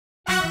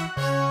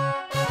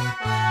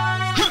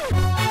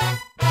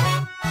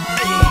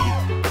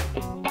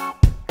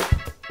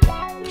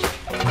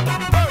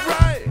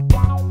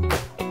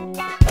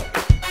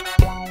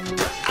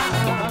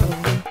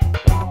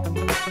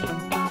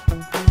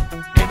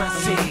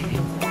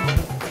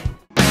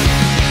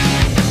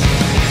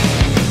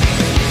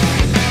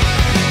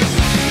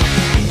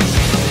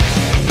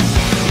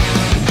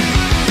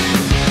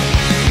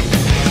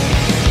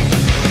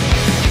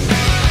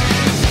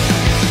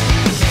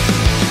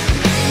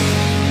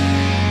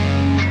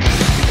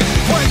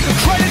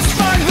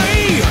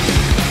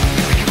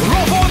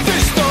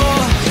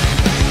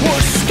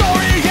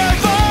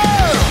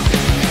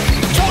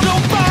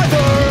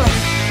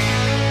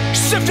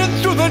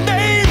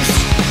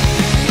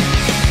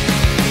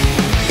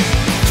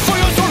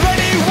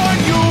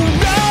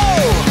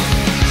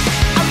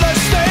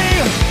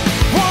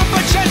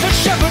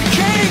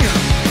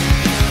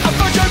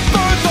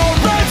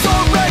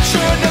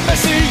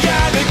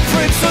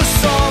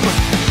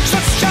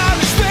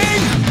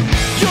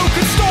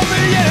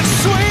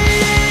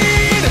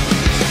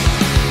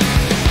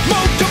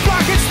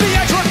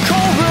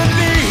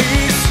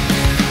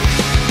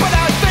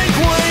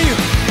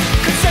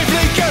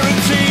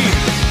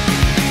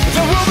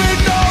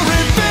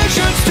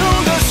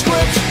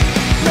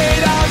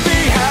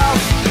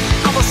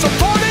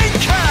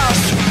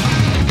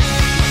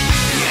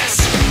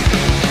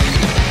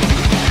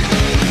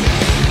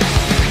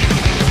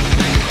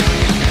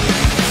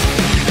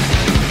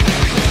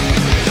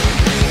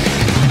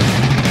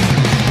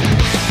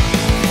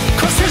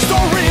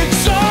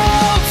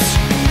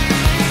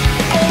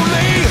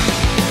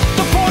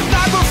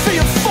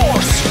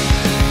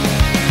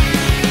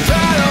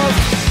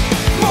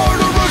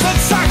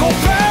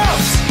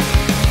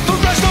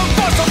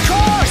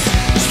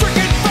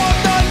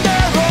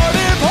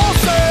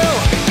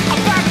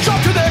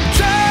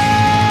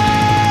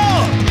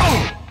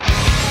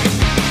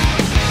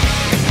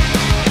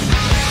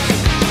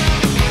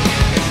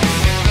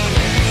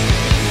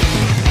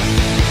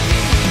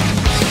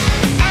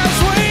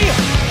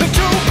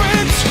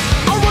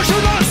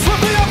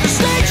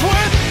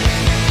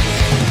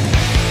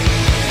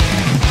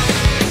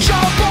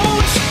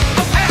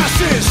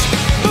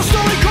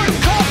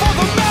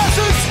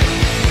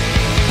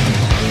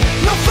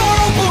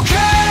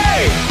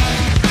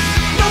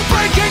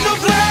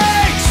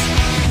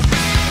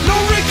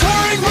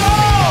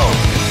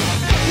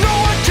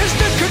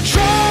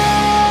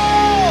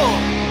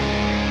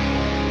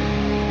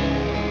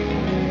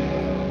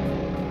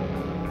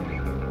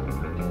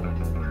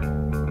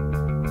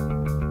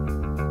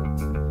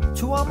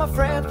all my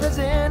friends,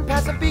 present,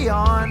 past and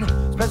beyond,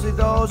 especially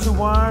those who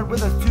weren't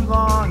with us too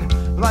long.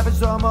 Life is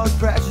the most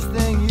precious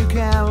thing you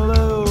can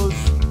lose.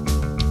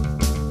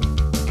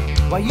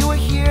 While you were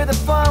here, the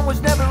fun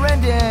was never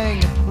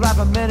ending. Life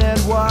a minute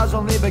was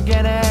only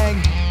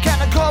beginning.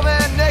 Captain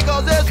Colvin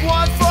Nichols, this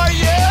one's for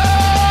you!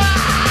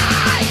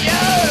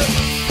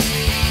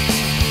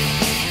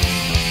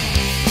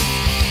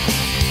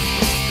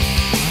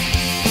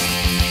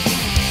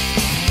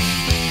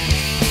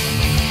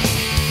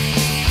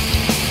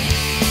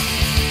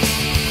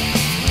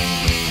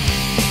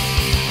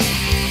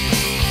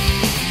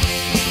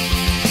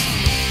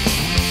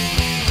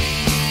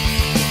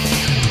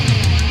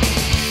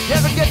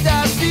 Never get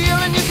that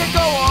feeling, you can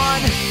go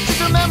on. Just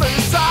remember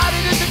the side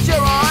it is that you're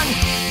on.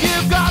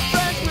 You've got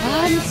friends with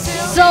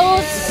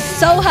I'm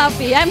so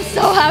happy. I'm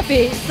so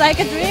happy. It's like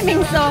a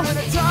dreaming song. in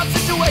a tough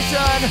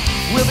situation.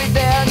 We'll be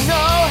there,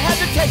 no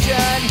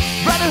hesitation.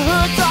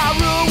 Brotherhood's our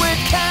rule, we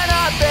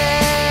cannot bend.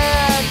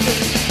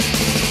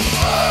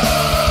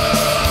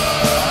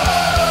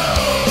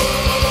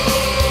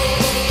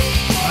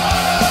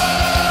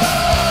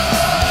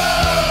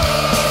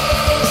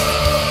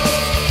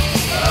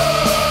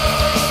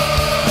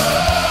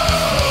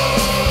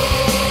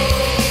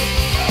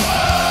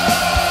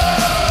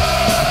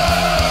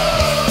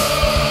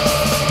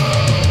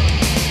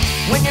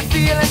 When you're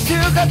feeling too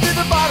close to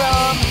the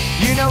bottom,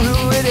 you know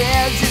who it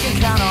is you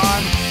can count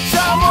on.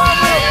 Someone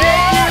will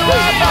pick you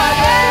up.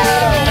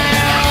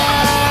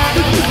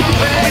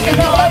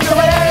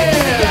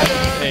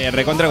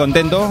 Recontra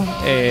contento.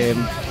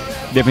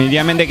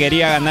 Definitivamente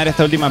quería ganar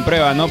esta última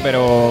prueba, ¿no?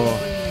 Pero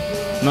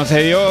no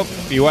se dio.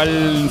 Igual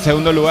en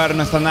segundo lugar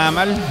no está nada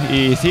mal.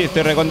 Y sí,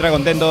 estoy recontra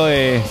contento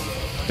de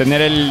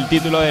tener el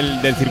título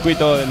del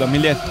circuito del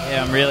 2010.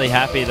 Yeah, I'm really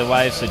happy. The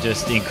waves are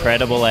just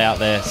incredible out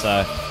there,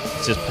 so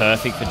it's just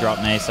perfect for drop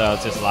knee. So I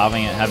was just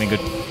loving it, having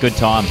good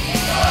time.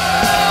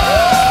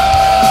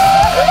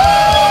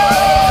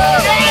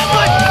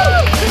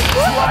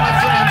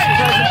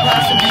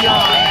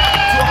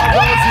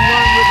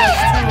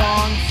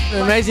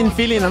 An amazing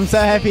feeling. I'm so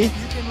happy.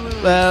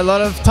 A lot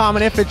of time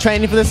and effort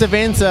training for this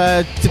event.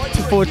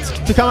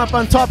 To come up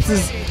on top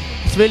is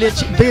really a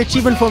big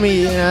achievement for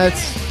me. You know,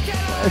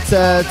 it's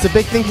a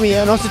big thing for me,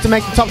 and also to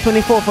make the top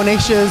 24 for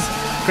next year's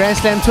Grand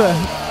Slam tour.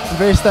 I'm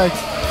very stoked.